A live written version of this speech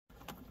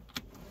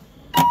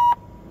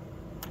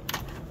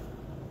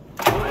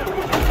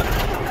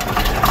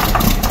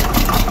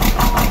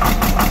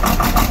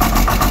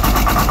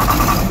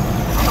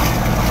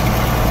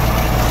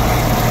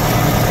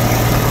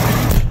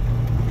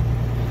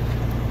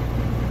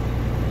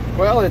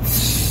Well,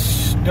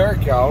 it's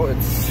dark out.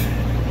 It's,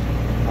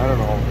 I don't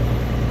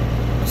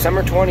know,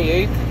 December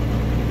 28th.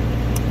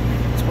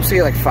 It's supposed to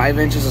get like 5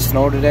 inches of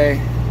snow today.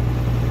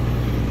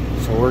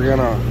 So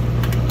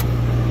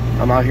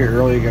I'm out here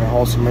early, gonna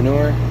haul some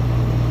manure.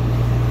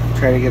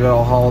 Try to get it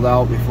all hauled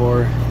out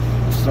before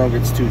the snow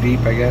gets too deep,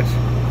 I guess.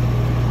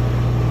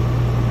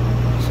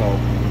 So,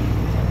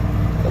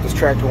 let this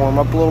tractor warm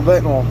up a little bit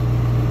and we'll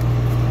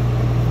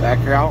back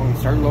her out and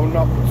start loading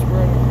up and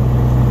spreading.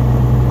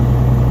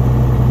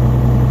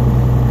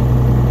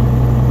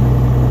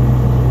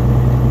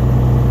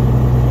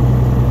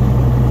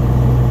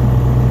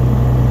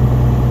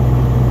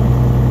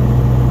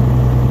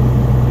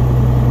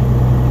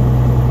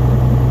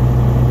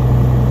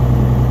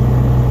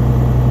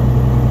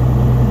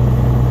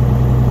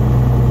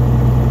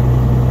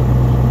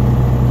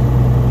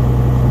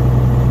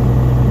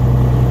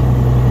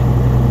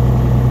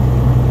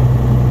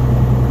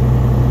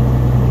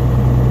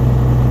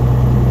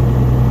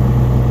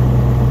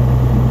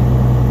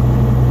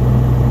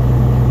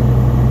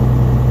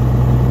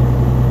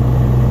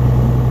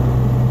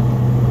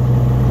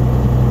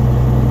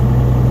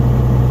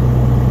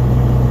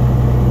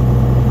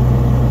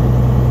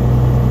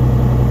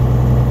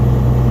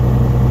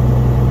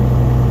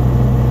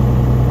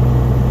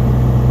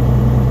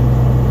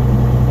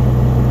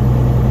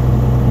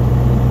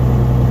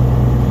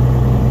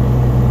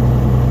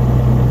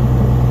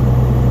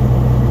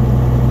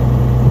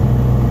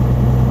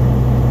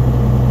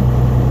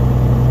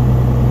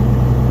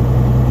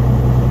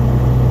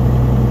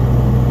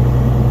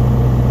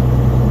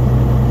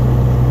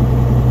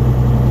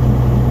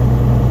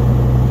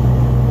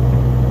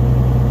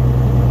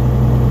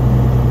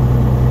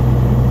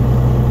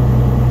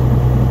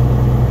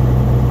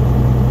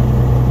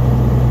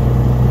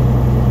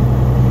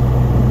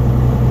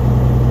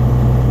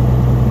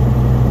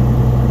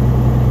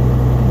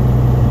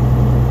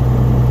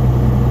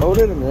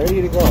 And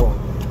ready to go.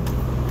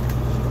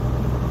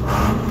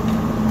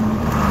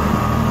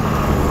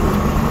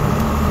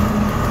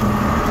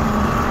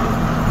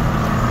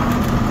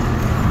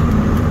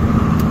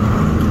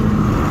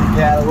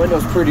 Yeah, the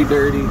window's pretty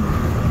dirty.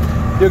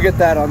 You'll get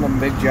that on them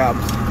big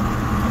jobs.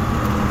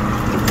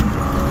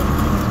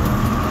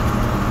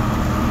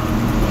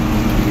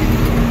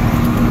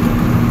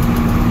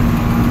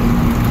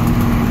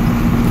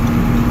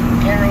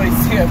 Can't really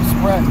see it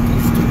spread.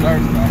 It's too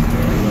dark back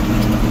there.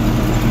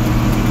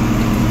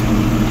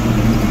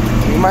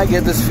 We might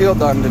get this field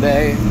done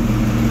today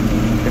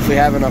if we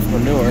have enough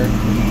manure.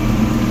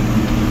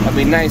 That'd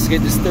be nice to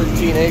get this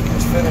 13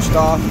 acres finished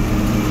off.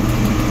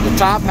 The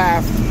top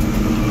half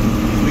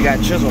we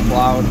got chisel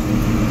plowed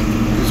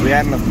because we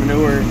had enough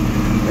manure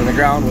and the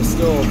ground was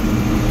still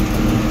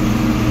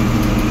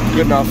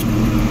good enough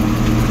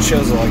to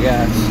chisel, I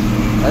guess.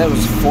 I think it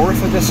was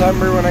 4th of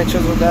December when I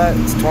chiseled that.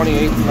 It's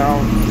 28th now.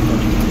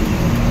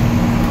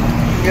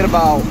 Get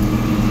about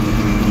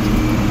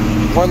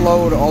one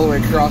load all the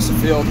way across the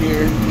field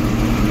here,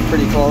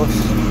 pretty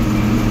close.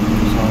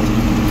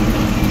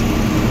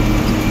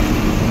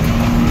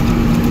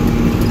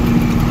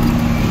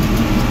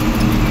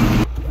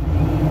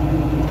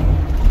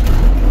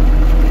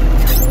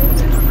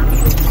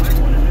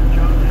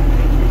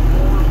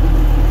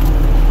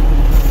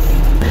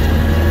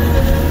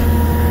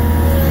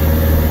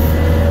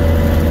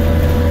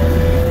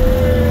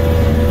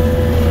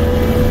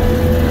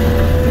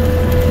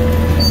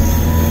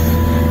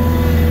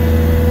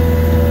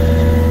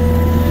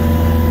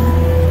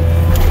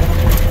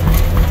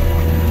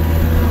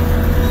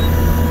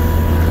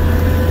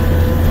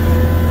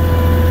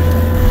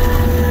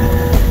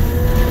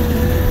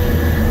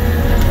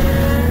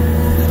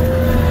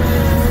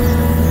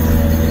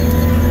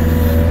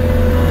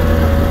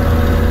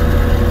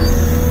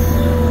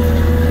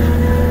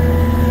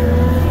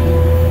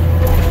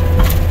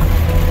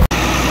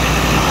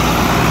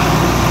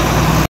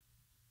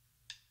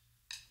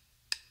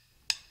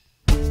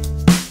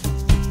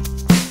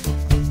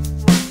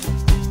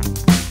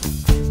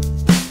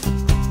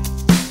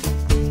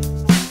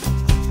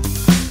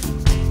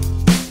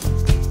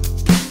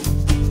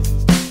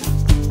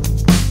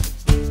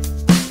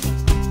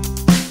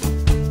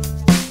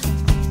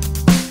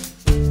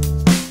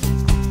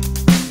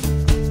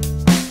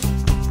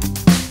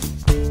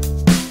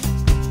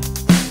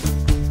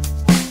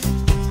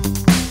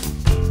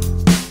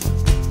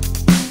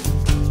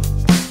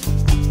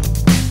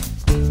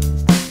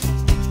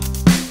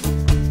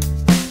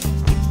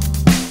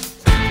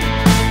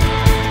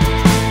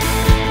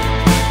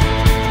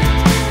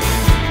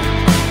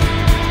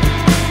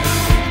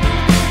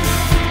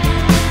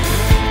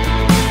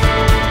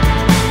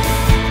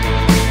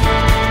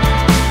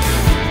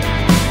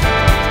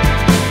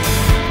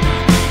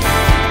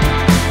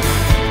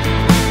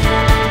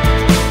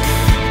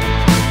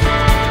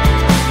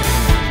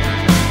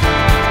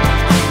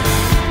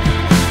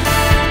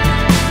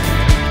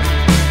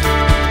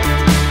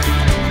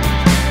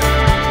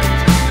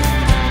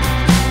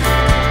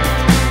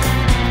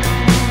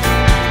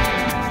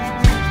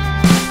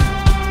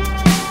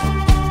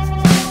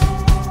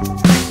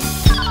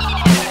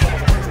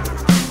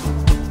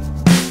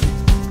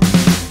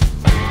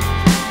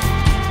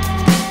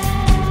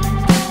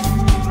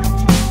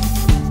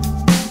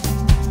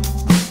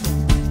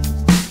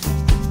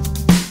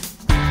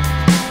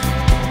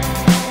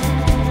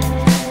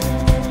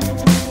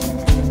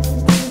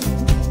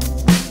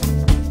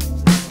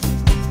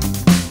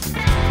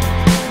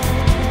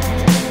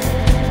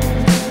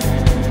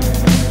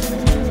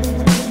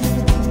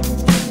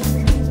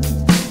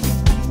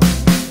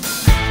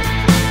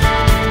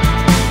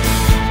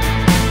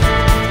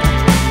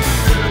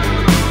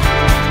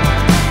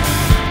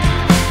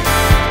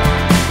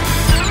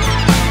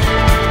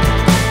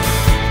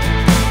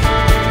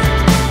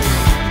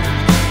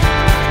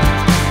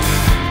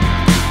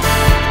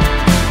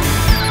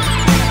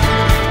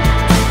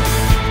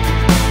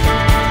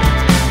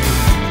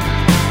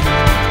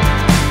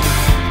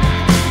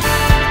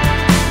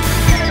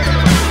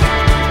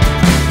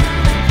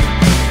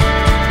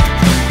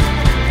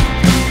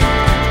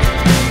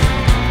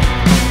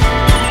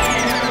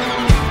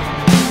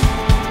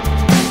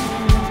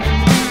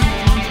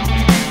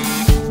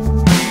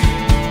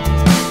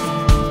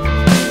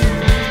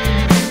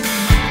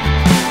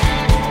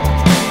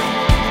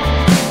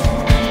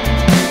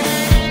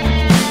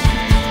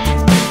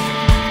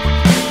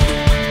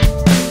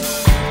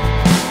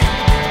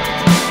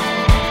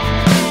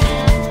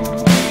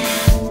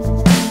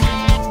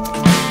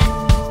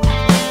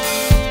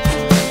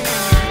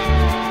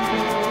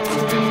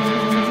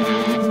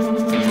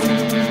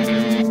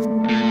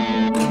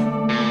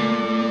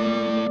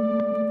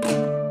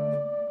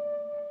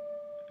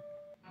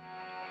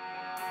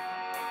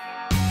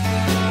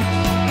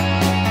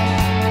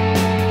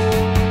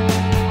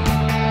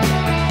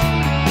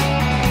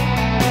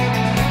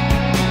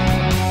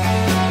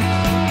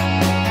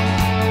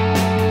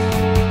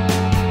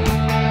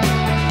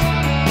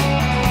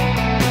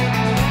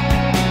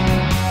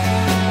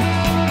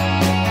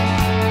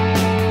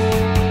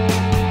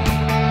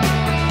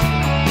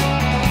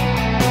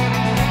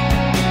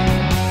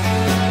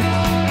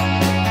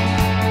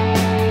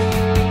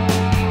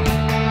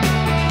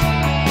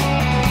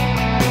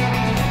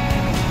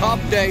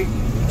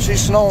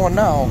 she's snowing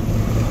now.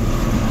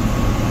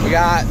 We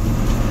got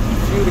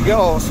a few to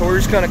go, so we're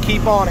just gonna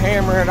keep on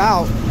hammering it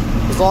out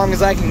as long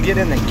as I can get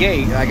in the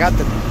gate.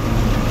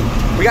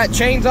 We got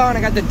chains on,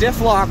 I got the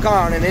diff lock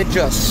on, and it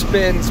just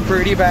spins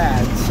pretty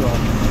bad, so.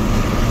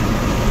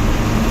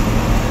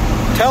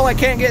 Until I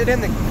can't get it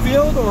in the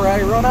field or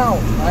I run out,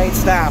 I ain't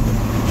stopping.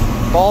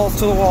 Balls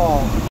to the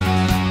wall.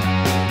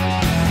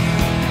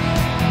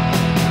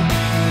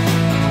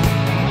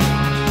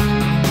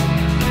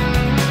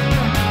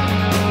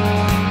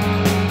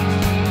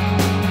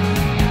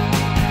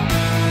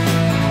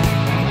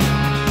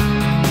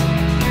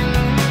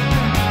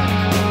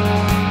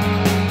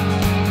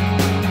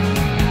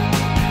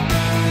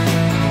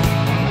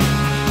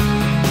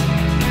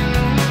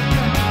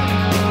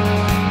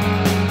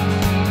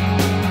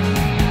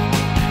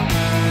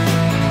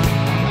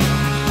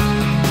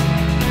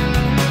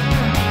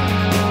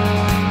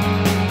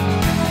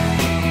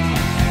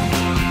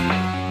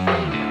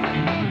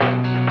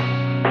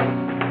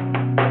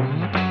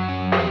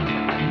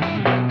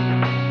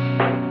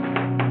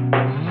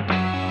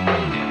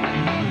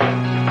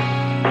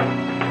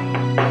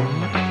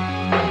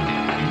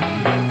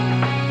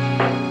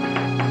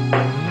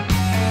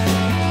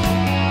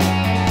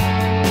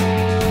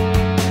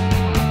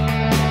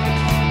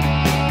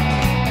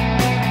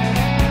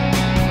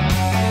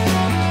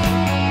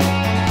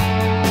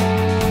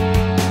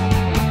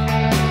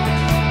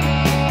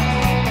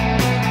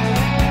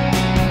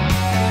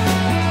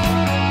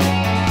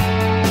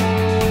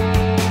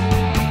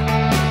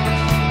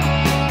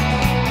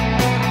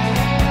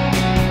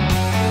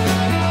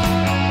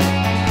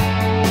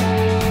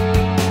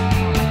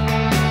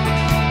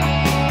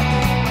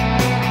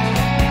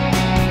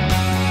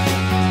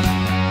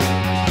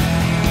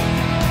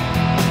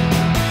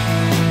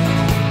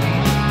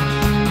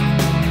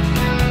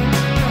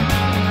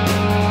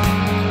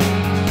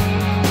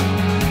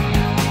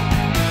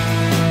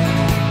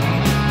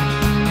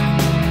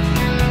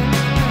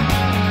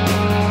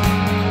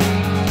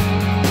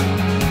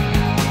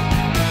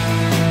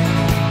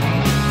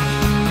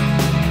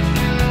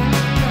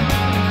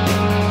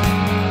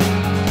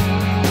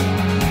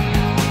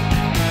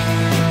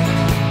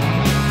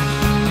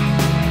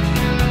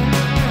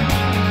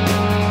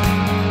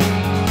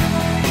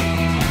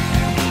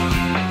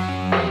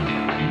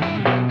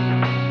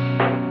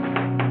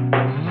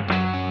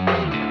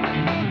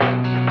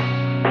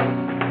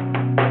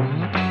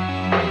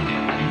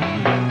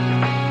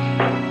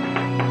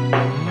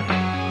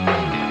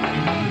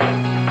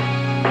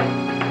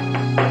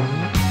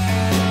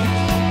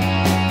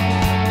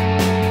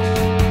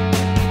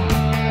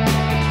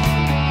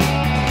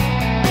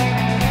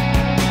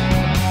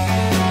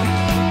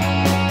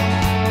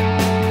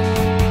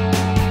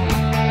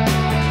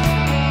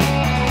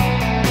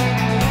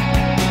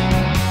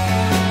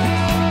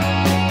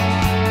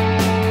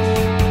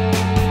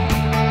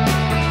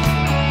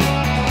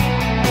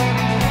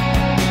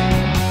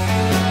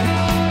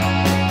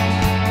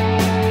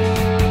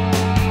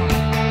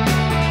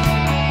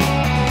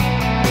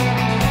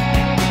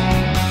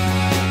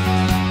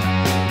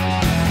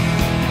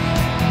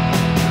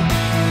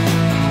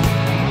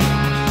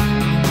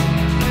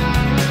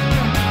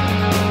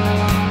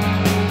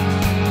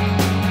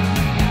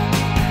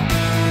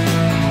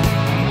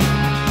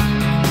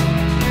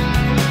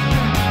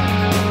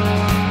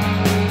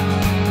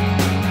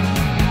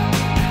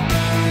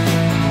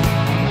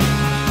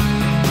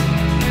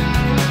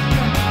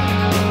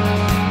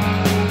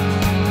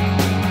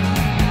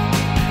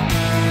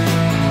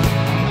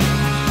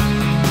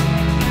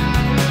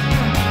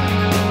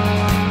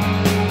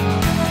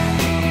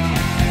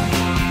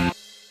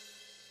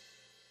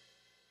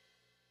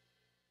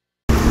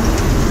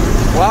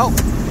 Well,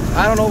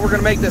 I don't know if we're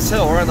gonna make this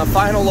hill. We're on the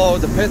final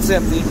load, the pit's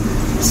empty.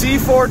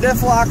 C4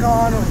 diff lock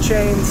on with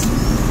chains.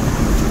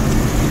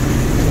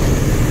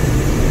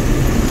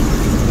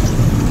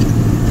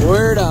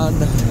 We're done.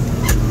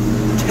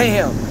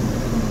 Damn.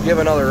 Give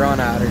another run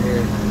out of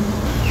here.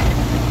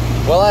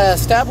 Well, I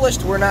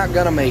established we're not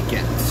gonna make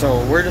it,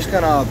 so we're just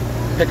gonna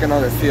pick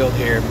another field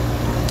here.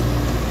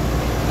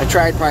 I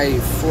tried probably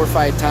 4 or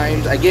 5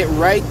 times. I get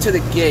right to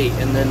the gate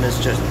and then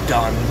it's just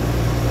done.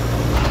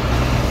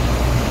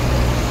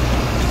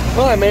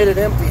 Well, I made it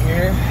empty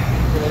here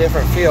in a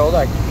different field.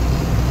 I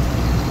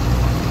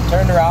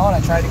turned around,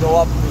 I tried to go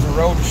up, there's a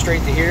road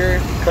straight to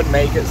here, couldn't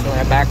make it, so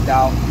I backed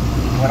out.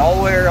 Went all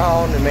the way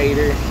around and made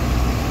her,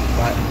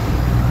 but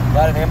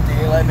got it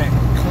empty, letting it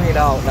clean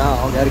out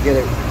now. Got to get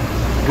it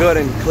good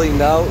and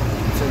cleaned out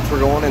since we're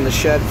going in the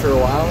shed for a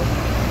while.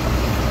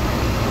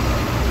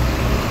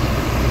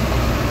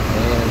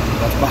 And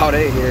that's about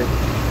it here.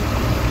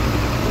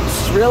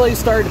 It's really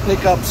started to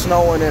pick up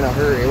snowing in a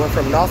hurry. It went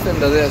from nothing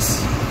to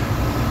this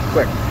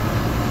quick.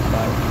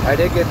 But I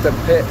did get the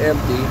pit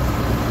empty.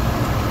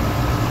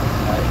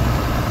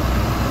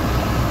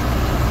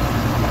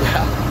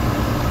 Yeah.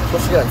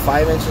 Supposed to get like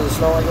 5 inches of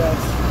snow, I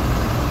guess.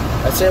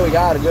 I'd say we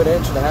got a good 1.5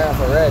 inches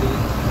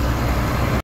already.